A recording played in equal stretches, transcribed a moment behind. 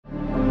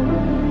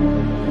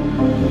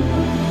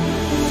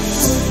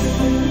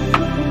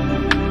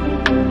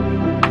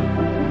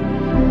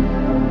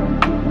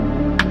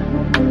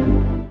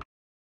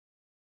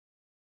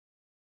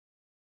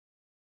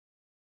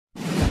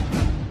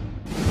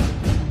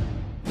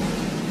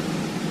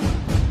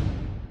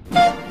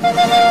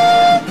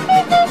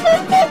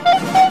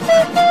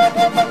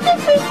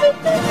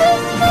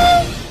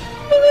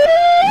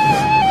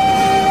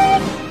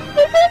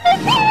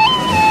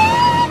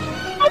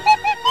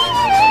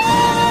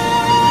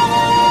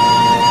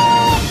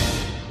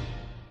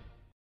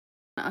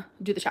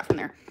do the chat from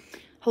there.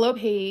 Hello,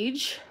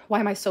 Paige. Why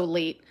am I so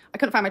late? I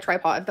couldn't find my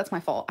tripod. That's my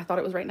fault. I thought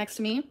it was right next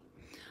to me.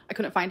 I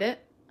couldn't find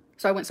it,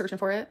 so I went searching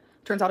for it.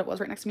 Turns out it was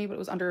right next to me, but it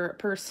was under a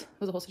purse. It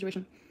was a whole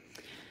situation.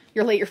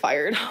 You're late, you're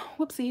fired.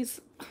 Whoopsies.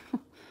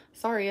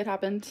 Sorry, it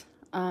happened.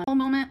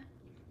 Moment.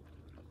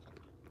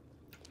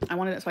 I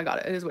wanted it, so I got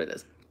it. It is what it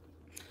is.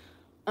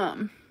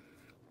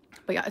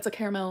 But yeah, it's a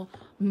caramel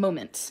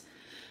moment.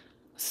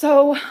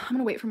 So I'm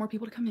gonna wait for more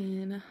people to come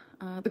in.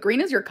 The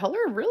green is your color?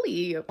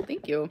 Really?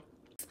 Thank you.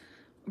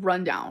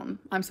 Rundown.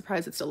 I'm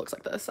surprised it still looks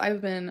like this.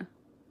 I've been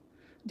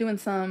doing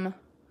some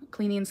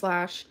cleaning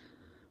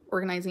 /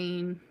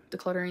 organizing,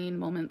 decluttering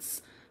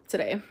moments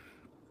today.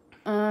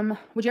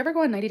 Would you ever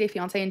go on 90 Day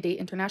Fiance and date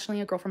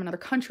internationally, a girl from another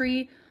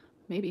country?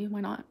 Maybe.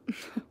 Why not?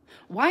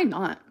 Why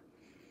not?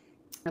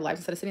 Our lives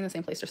instead of sitting in the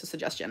same place. Just a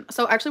suggestion.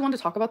 So I actually wanted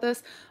to talk about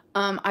this.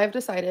 I've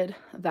decided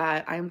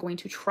that I am going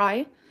to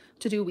try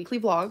to do weekly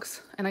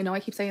vlogs, and I know I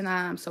keep saying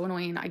that. I'm so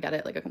annoying. I get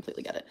it. Like, I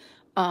completely get it.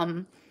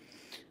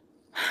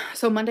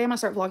 So Monday I'm gonna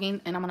start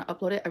vlogging, and I'm gonna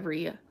upload it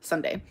every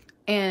Sunday.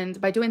 And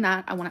by doing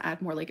that, I want to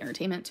add more like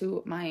entertainment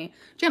to my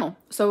channel.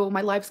 So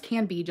my lives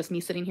can be just me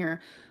sitting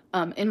here.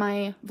 In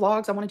my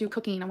vlogs, I want to do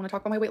cooking. I want to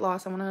talk about my weight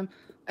loss. I want to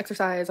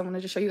exercise. I want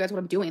to just show you guys what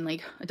I'm doing.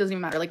 Like, it doesn't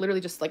even matter. Like,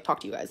 literally just like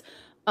talk to you guys.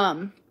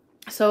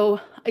 So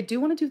I do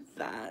want to do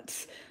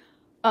that.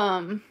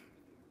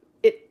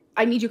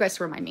 I need you guys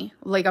to remind me.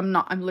 Like, I'm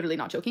literally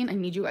not joking. I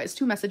need you guys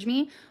to message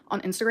me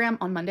on Instagram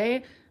on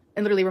Monday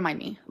and literally remind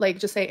me. Like,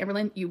 just say,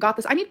 Amberlynn, you got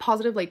this. I need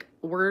positive, like,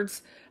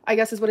 words, I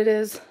guess is what it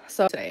is.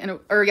 So today,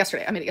 or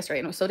yesterday, I made it yesterday,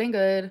 and it was so dang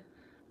good.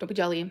 Don't be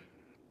jelly.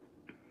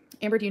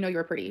 Amber, do you know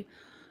you're pretty?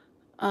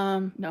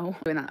 No,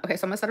 doing that. Okay,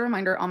 so I'm gonna set a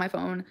reminder on my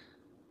phone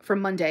for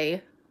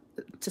Monday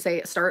to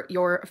say, start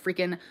your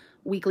freaking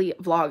weekly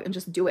vlog, and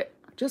just do it.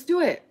 Just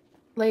do it.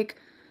 Like,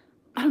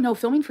 I don't know,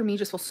 filming for me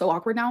just feels so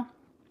awkward now.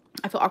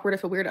 I feel awkward. I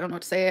feel weird. I don't know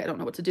what to say. I don't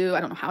know what to do. I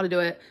don't know how to do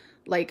it.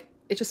 Like,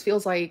 it just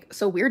feels like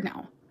so weird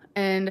now.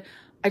 And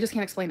I just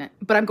can't explain it,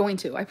 but I'm going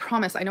to. I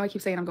promise. I know I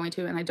keep saying I'm going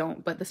to, and I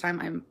don't, but this time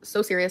I'm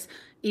so serious.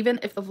 Even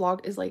if the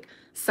vlog is like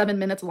 7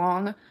 minutes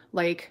long,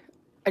 like,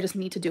 I just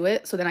need to do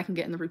it so then I can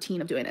get in the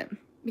routine of doing it.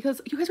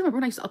 Because you guys remember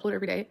when I used to upload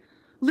every day?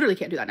 Literally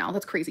can't do that now.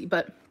 That's crazy.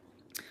 But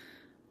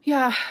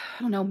yeah,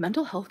 I don't know.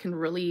 Mental health can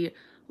really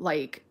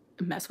like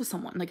mess with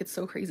someone. Like, it's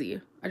so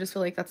crazy. I just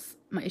feel like that's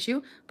my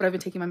issue, but I've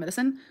been taking my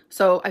medicine.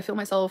 So I feel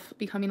myself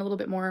becoming a little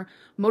bit more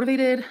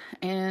motivated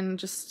and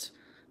just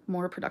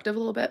more productive a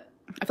little bit.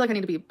 I feel like I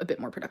need to be a bit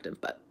more productive,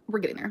 but we're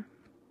getting there.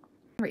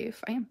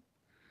 Rave, I am.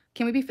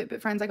 Can we be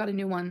Fitbit friends? I got a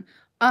new one.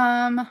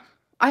 I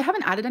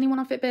haven't added anyone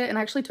on Fitbit, and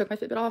I actually took my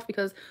Fitbit off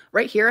because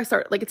right here I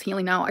start, like, it's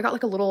healing now. I got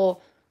like a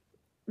little,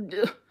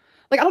 like,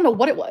 I don't know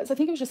what it was. I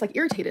think it was just like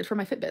irritated from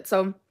my Fitbit.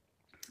 So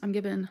I'm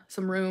giving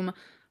some room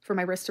for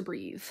my wrist to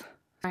breathe.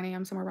 9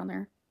 a.m. somewhere around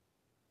there.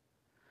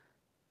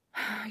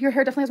 Your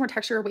hair definitely has more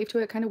texture or wave to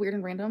it. Kind of weird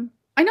and random.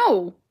 I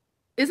know.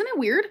 Isn't it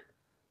weird?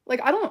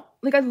 Like, I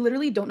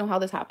literally don't know how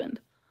this happened.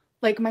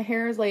 Like, my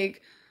hair is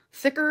like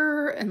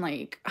thicker and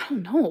like, I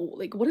don't know,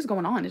 like, what is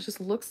going on? It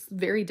just looks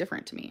very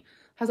different to me. It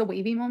has a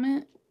wavy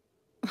moment.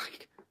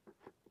 Like,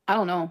 I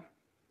don't know.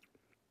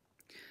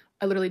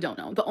 I literally don't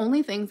know. The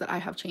only things that I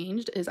have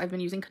changed is I've been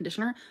using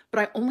conditioner, but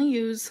I only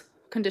use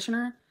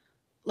conditioner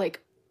like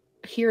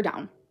here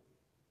down.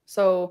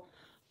 So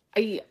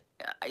I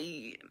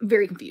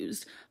very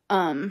confused.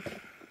 Because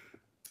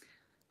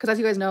as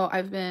you guys know,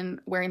 I've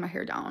been wearing my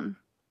hair down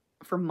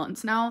for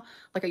months now.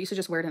 Like, I used to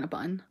just wear it in a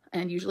bun,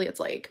 and usually it's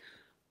like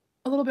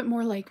a little bit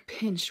more like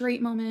pin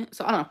straight moment.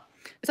 So I don't know.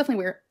 It's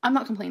definitely weird. I'm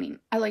not complaining.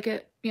 I like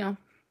it. You know,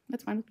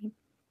 that's fine with me.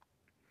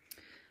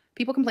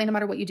 People complain no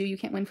matter what you do. You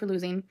can't win for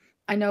losing.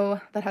 I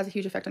know that has a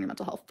huge effect on your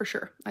mental health, for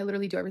sure. I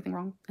literally do everything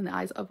wrong in the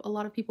eyes of a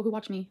lot of people who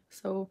watch me.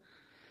 So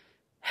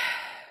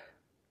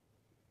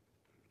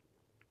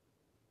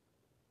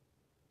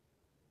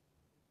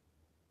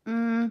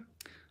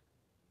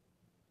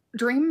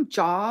dream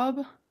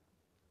job,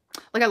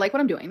 like, I like what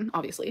I'm doing,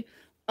 obviously,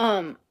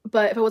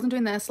 but if I wasn't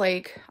doing this,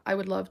 like, I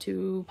would love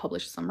to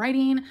publish some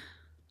writing,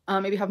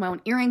 maybe have my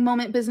own earring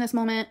moment, business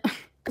moment,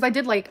 because I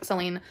did like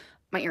selling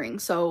my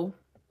earrings, so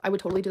I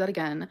would totally do that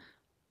again.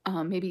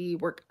 Maybe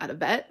work at a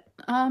vet.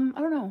 I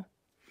don't know,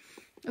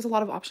 there's a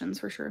lot of options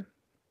for sure.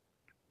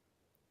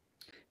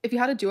 If you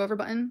had a do-over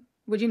button,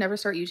 would you never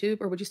start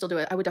YouTube, or would you still do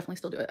it? I would definitely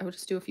still do it. I would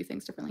just do a few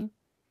things differently.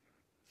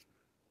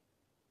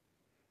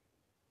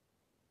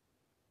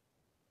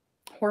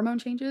 Hormone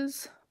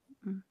changes.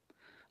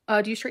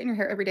 Do you straighten your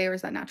hair every day, or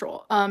is that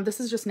natural?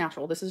 This is just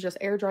natural. This is just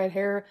air dried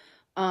hair.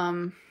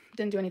 Didn't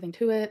do anything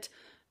to it.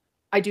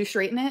 I do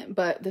straighten it,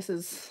 but this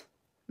is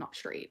not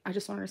straight. I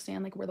just don't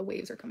understand like where the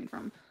waves are coming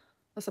from.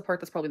 That's the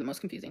part that's probably the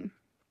most confusing.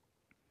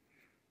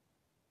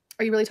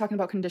 Are you really talking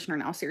about conditioner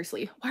now?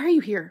 Seriously, why are you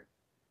here?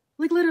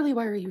 Like, literally,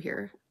 why are you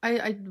here?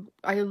 I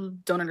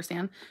don't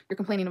understand. You're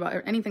complaining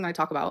about anything I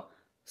talk about,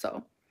 so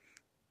why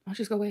don't you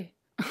just go away?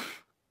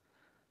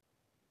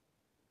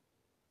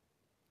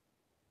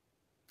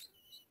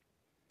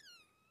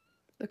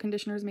 The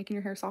conditioner is making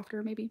your hair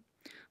softer, maybe.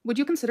 Would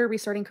you consider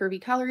restarting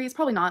Curvy Calories?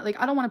 Probably not. Like,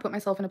 I don't want to put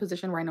myself in a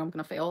position where I know I'm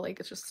going to fail. Like,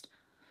 it's just,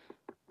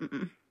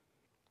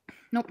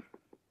 nope.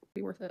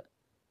 Be worth it.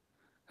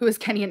 Who is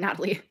Kenny and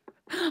Natalie?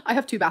 I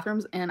have 2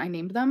 bathrooms and I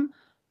named them.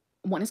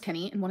 One is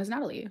Kenny and one is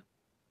Natalie.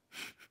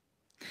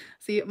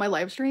 See, my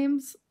live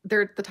streams,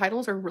 the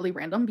titles are really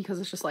random because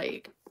it's just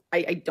like,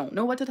 I don't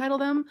know what to title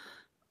them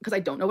because I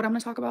don't know what I'm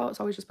going to talk about.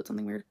 So I always just put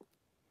something weird.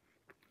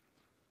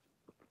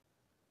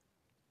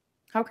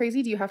 How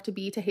crazy do you have to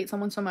be to hate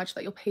someone so much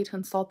that you'll pay to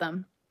insult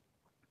them?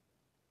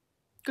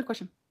 Good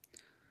question.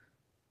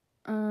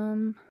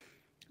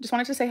 Just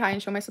wanted to say hi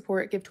and show my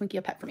support. Give Twinkie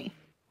a pet for me.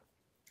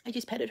 I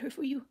just petted her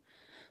for you.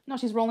 Now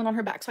she's rolling on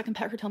her back so I can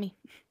pet her tummy.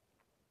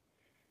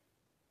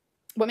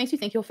 What makes you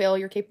think you'll fail?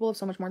 You're capable of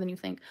so much more than you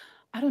think.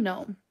 I don't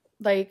know.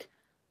 Like,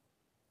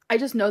 I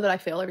just know that I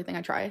fail everything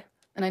I try.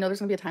 And I know there's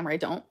going to be a time where I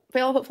don't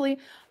fail, hopefully.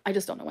 I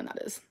just don't know when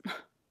that is.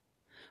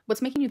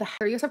 What's making you the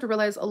happier? You guys have to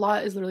realize a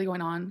lot is literally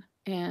going on.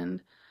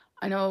 And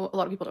I know a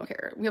lot of people don't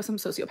care. We have some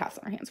sociopaths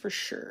on our hands for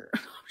sure.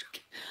 I'm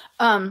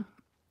joking.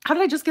 How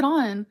did I just get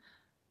on?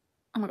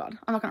 Oh my God.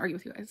 I'm not gonna argue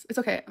with you guys. It's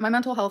okay. My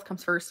mental health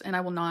comes first and I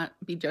will not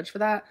be judged for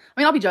that. I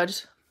mean, I'll be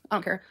judged. I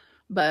don't care.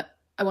 But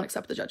I won't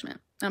accept the judgment.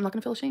 And I'm not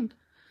gonna feel ashamed.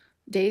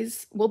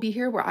 Days will be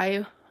here where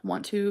I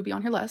want to be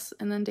on here less.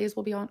 And then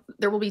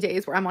there will be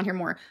days where I'm on here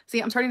more.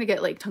 See, I'm starting to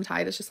get like tongue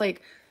tied. It's just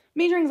like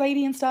major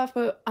anxiety and stuff,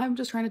 but I'm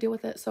just trying to deal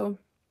with it. So,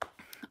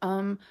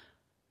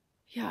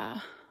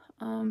 yeah.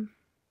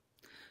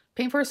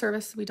 Paying for a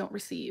service we don't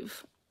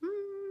receive.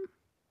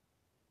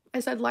 I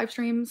said live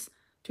streams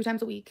 2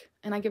 times a week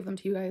and I give them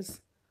to you guys.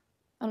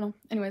 I don't know.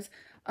 Anyways,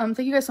 thank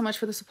you guys so much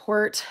for the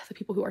support, the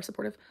people who are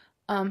supportive.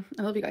 I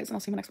love you guys and I'll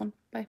see you in the next one.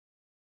 Bye.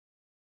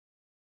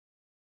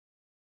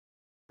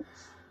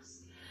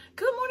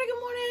 Good morning, good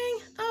morning.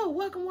 Oh,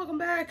 welcome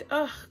back.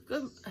 Oh,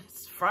 good.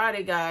 It's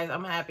Friday, guys.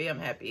 I'm happy.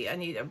 I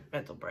need a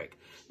mental break.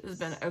 This has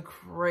been a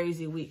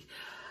crazy week.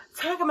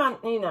 Talk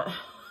about Nina.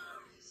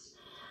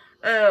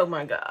 Oh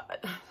my God.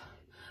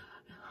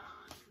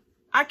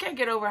 I can't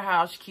get over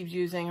how she keeps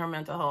using her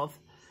mental health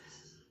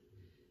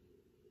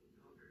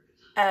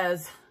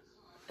as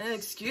an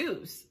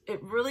excuse.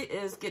 It really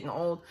is getting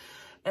old.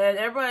 And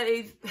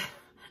everybody,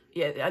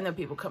 yeah, I know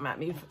people come at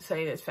me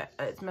saying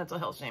it's mental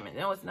health shaming.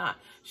 No, it's not.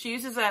 She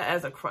uses that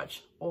as a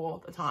crutch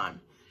all the time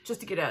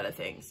just to get out of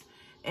things.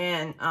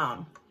 And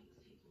I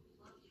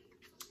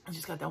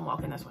just got done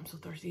walking. That's why I'm so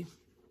thirsty.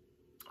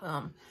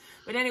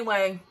 But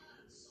anyway,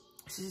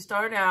 she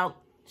started out.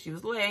 She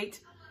was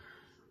late.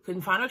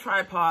 Couldn't find a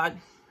tripod.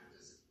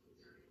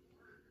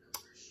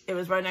 It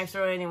was right next to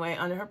her anyway,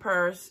 under her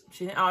purse.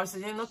 She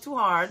obviously didn't look too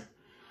hard.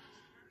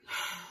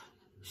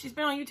 She's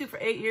been on YouTube for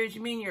 8 years.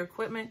 You mean your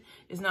equipment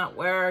is not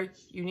where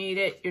you need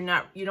it?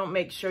 You don't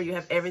make sure you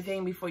have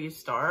everything before you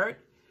start?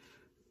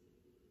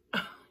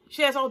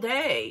 She has all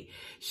day.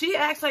 She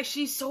acts like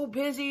she's so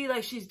busy,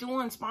 like she's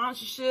doing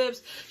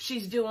sponsorships.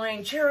 She's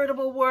doing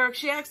charitable work.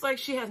 She acts like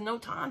she has no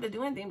time to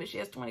do anything, but she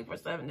has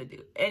 24/7 to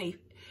do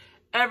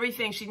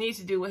everything she needs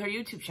to do with her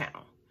YouTube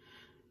channel.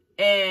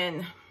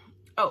 And,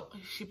 oh,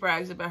 she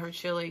brags about her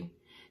chili.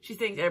 She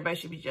thinks everybody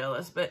should be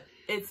jealous, but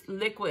it's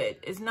liquid.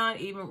 It's not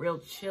even real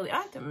chili. I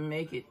have to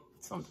make it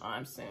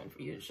sometime soon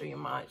for you to show you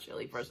my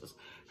chili versus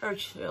her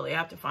chili. I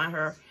have to find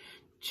her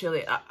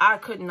chili. I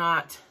could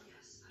not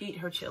eat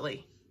her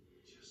chili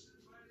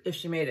if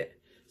she made it.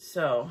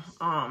 So,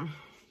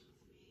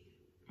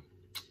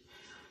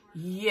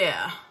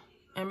 yeah.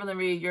 Amberlynn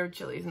Reid, your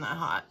chili is not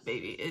hot,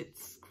 baby.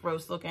 It's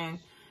gross looking.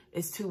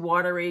 It's too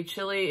watery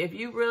chili. If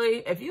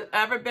you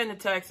ever been to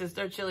Texas,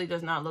 their chili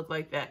does not look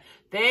like that.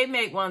 They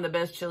make one of the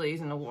best chilies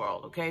in the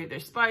world, okay? They're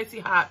spicy,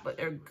 hot, but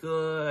they're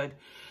good.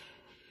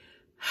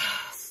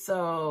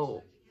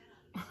 So,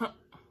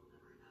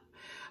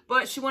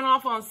 but she went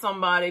off on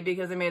somebody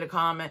because they made a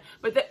comment.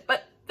 But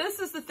this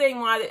is the thing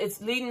why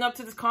it's leading up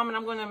to this comment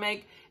I'm going to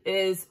make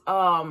is,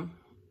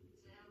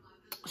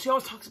 she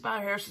always talks about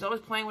her hair. She's always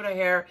playing with her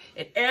hair.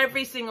 In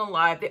every single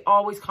live, they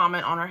always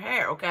comment on her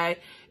hair, okay?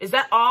 Is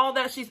that all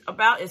that she's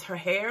about is her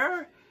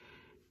hair?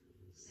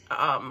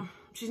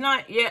 She's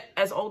not yet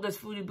as old as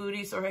Foodie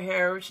Booty, so her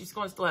hair, she's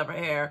going to still have her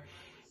hair.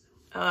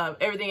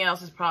 Everything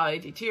else is probably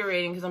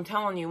deteriorating because I'm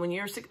telling you, when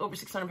you're over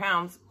 600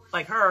 pounds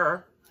like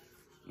her,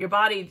 your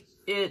body,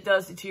 it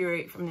does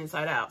deteriorate from the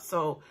inside out.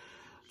 So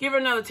give her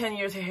another 10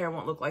 years, her hair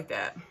won't look like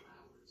that.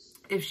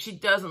 If she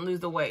doesn't lose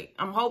the weight.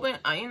 I'm hoping,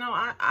 you know,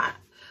 I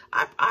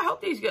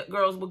hope these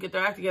girls will get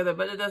their act together,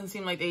 but it doesn't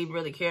seem like they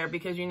really care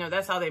because, you know,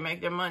 that's how they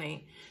make their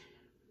money.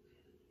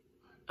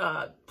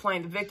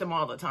 Playing the victim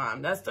all the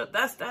time. That's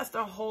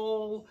the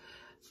whole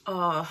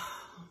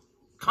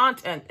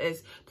content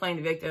is playing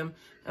the victim.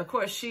 Of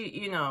course, she,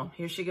 you know,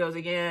 here she goes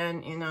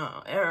again. You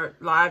know, her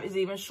live is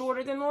even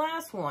shorter than the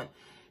last one.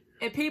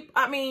 And people,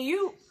 I mean,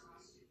 you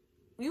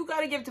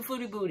got to give it to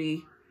Foodie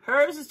Booty.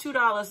 Hers is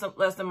 $2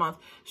 less than a month.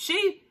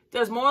 She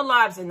does more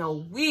lives in a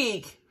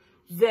week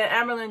than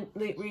Amberlynn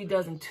Reid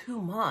does in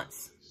 2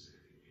 months.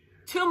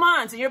 2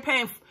 months, and you're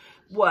paying,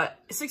 what,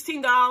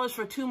 $16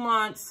 for 2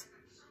 months?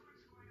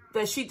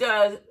 that she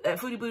does, that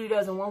Foodie Booty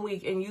does in 1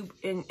 week, and you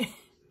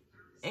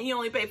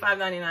only pay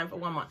 $5.99 for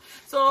 1 month.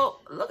 So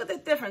look at the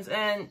difference.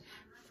 And,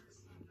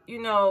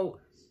 you know,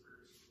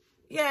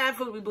 yeah,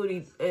 Foodie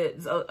Booty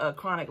is a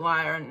chronic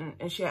liar,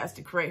 and she has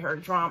to create her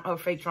drama, her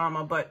fake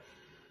drama, but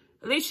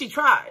at least she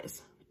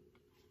tries.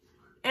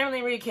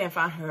 Amberlynn Reid can't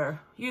find her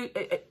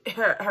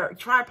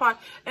tripod.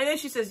 And then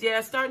she says,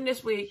 yeah, starting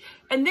this week.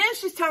 And then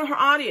she's telling her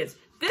audience,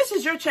 this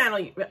is your channel,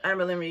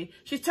 Amberlynn Reid.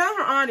 She's telling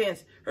her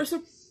audience, her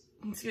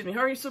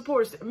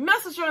supporters,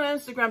 message her on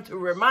Instagram to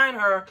remind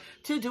her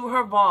to do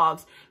her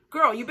vlogs.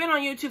 Girl, you've been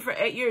on YouTube for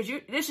 8 years.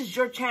 This is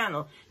your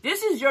channel.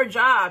 This is your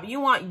job.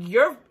 You want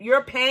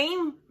your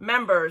paying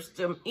members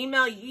to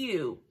email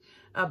you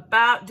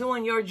about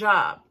doing your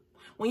job.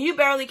 When you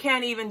barely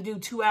can't even do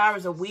 2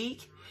 hours a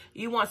week,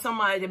 you want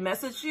somebody to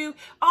message you.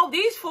 Oh,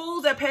 these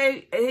fools that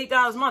pay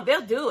 $8 a month,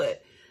 they'll do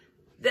it.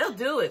 They'll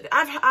do it.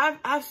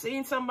 I've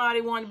seen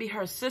somebody want to be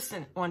her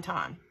assistant one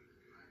time.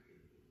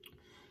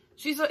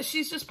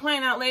 She's just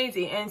plain out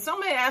lazy. And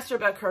somebody asked her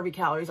about curvy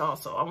calories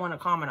also. I want to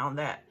comment on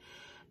that.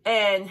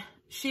 And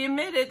she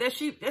admitted that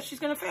she's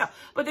going to fail.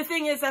 But the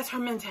thing is, that's her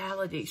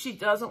mentality. She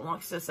doesn't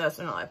want success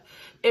in her life.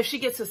 If she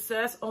gets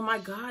success, oh my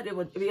God, it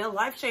would be a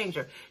life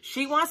changer.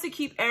 She wants to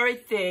keep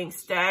everything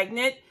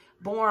stagnant,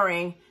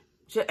 boring,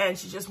 and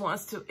she just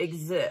wants to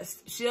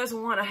exist. She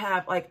doesn't want to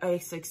have like a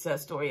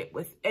success story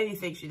with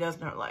anything she does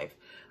in her life.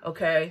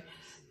 Okay.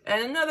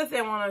 And another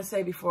thing I want to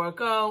say before I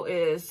go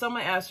is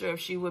someone asked her if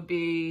she would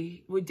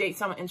date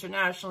someone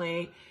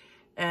internationally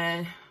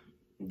and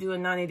do a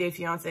 90-day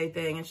fiance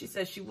thing. And she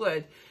said she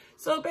would.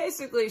 So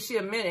basically she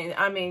admitting,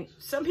 I mean,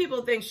 some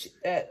people think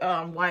that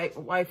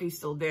wifey's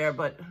still there,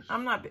 but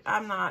I'm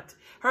not,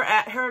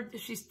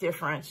 she's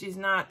different. She's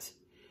not.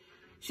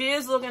 She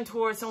is looking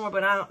towards somewhere,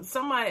 but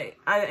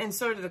I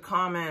inserted a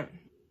comment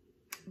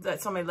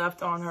that somebody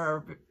left on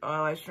her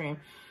live stream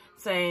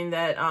saying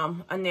that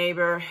a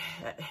neighbor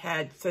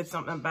had said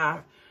something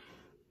about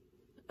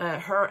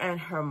her and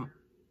her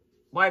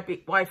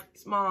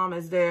wife's mom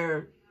is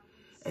there,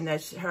 and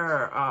that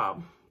her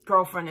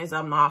girlfriend is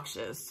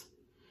obnoxious,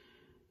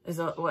 an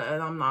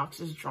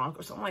obnoxious drunk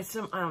or something like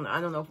that. I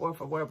don't know if word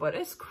for word, but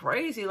it's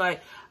crazy.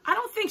 Like, I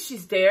don't think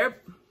she's there.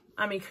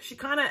 I mean, she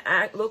kind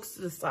of looks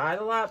to the side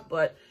a lot,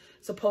 but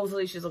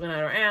supposedly she's looking at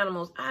her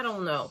animals. I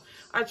don't know.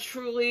 I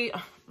truly,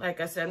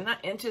 like I said, I'm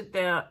not into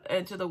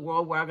the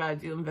world where I got to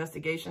do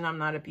investigation. I'm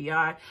not a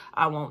PI.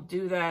 I won't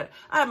do that.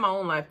 I have my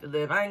own life to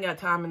live. I ain't got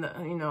time in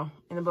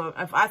the book.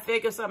 If I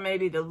think of something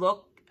maybe to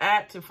look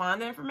at to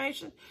find the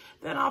information,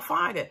 then I'll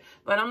find it.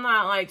 But I'm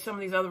not like some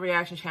of these other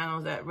reaction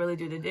channels that really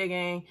do the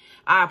digging.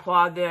 I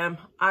applaud them.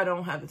 I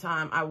don't have the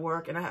time. I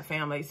work and I have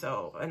family,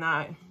 and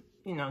I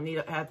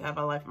have to have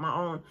a life of my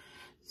own.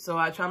 So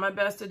I try my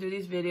best to do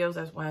these videos.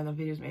 That's why the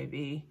videos may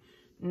be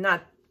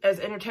not as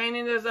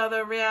entertaining as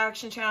other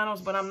reaction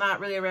channels, but I'm not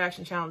really a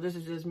reaction channel. This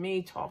is just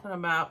me talking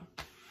about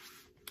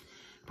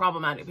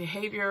problematic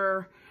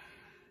behavior.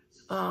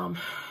 And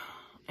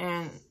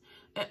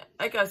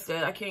like I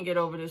said, I can't get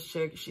over this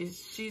chick.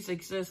 She's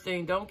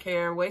existing, don't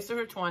care, wasted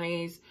her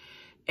 20s,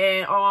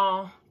 and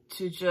all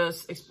to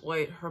just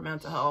exploit her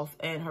mental health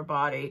and her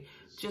body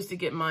just to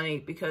get money,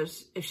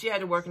 because if she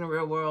had to work in the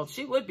real world,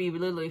 she would be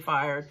literally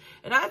fired.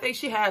 And I think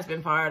she has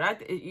been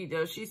fired.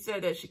 She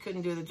said that she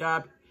couldn't do the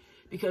job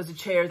because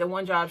the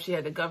one job she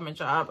had, the government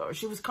job, or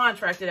she was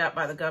contracted out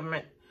by the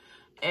government,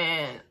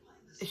 and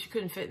she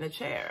couldn't fit in the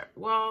chair.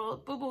 Well,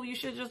 boo-boo, you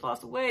should have just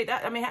lost the weight.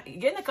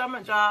 Getting a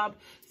government job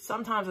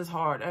sometimes is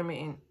hard. I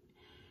mean,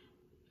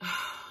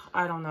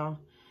 I don't know.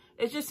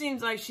 It just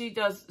seems like she's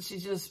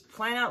just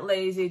plain out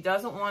lazy,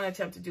 doesn't want to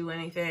attempt to do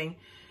anything.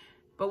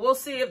 But we'll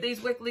see if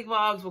these weekly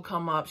vlogs will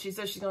come up. She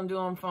says she's going to do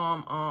them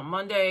from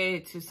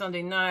Monday to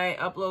Sunday night,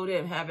 upload it,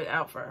 and have it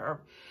out for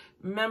her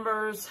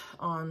members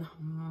on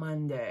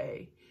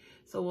Monday.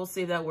 So we'll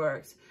see if that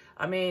works.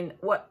 I mean,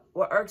 what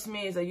irks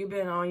me is that you've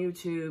been on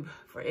YouTube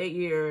for 8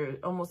 years,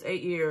 almost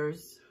 8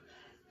 years,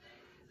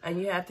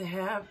 and you have to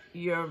have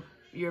your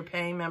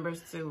paying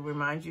members to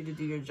remind you to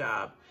do your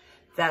job.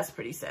 That's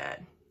pretty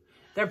sad.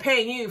 They're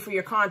paying you for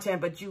your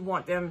content, but you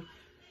want them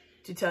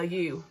to tell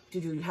you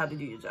how to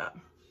do your job.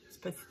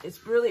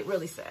 It's really,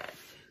 really sad.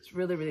 It's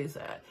really, really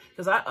sad.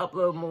 Because I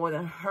upload more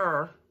than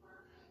her.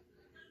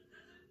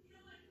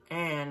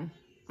 And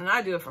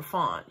I do it for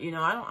fun.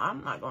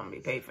 I'm not going to be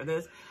paid for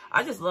this.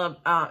 I just love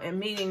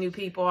meeting new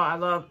people. I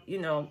love,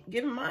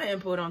 giving my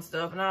input on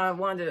stuff. And I'm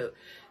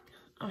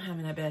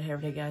having that bad hair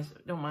today, guys.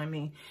 Don't mind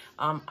me.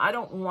 I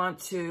don't want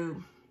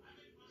to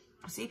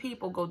see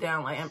people go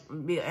down like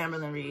be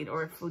Amberlynn Reid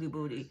or Foodie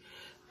Booty.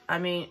 I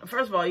mean,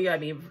 first of all, you got to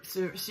be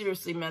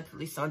seriously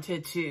mentally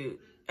stunted to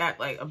act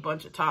like a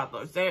bunch of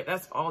toddlers.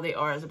 That's all they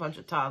are, is a bunch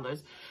of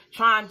toddlers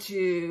trying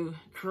to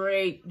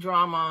create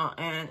drama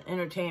and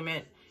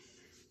entertainment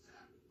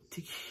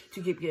to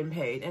keep getting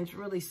paid. And it's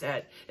really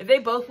sad. If they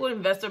both would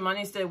invest their money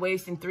instead of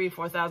wasting $3,000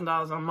 to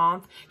 $4,000 a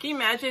month, can you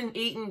imagine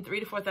eating $3,000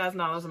 to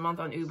 $4,000 a month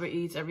on Uber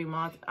Eats every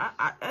month?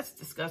 That's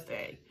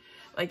disgusting.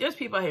 Like, there's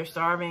people out here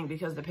starving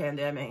because of the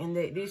pandemic, and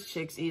these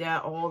chicks eat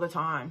out all the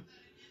time.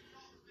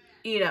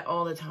 eat that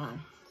all the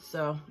time.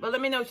 So, but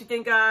let me know what you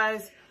think,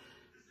 guys.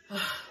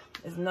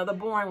 It's another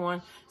boring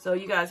one. So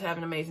you guys have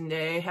an amazing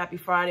day. Happy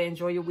Friday.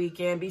 Enjoy your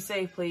weekend. Be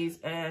safe, please.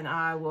 And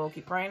I will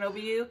keep praying over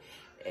you.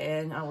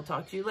 And I will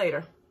talk to you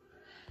later.